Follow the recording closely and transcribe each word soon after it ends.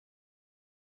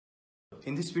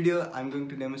in this video, I'm going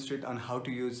to demonstrate on how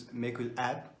to use MEC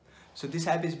app. So this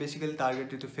app is basically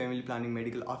targeted to family planning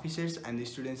medical officers and the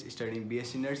students studying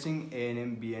BSc Nursing,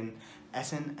 A&M, BN,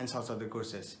 SN and such other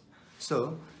courses.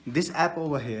 So this app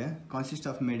over here consists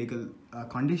of medical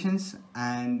conditions,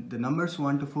 and the numbers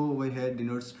 1 to 4 over here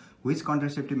denotes which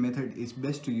contraceptive method is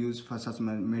best to use for such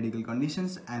medical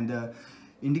conditions, and the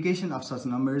indication of such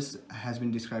numbers has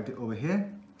been described over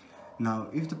here. Now,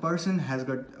 if the person has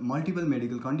got multiple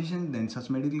medical conditions, then such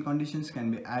medical conditions can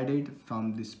be added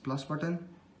from this plus button,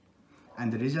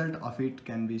 and the result of it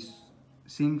can be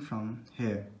seen from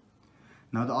here.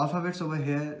 Now, the alphabets over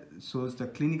here shows the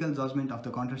clinical judgment of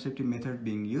the contraceptive method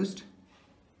being used,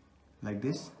 like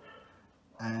this.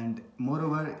 And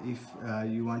moreover, if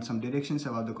you want some directions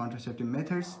about the contraceptive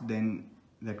methods, then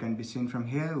that can be seen from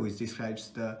here, which describes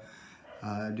the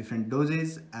different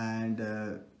doses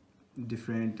and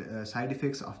different side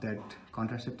effects of that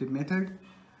contraceptive method.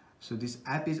 So this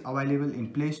app is available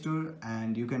in Play Store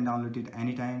and you can download it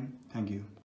anytime. Thank you.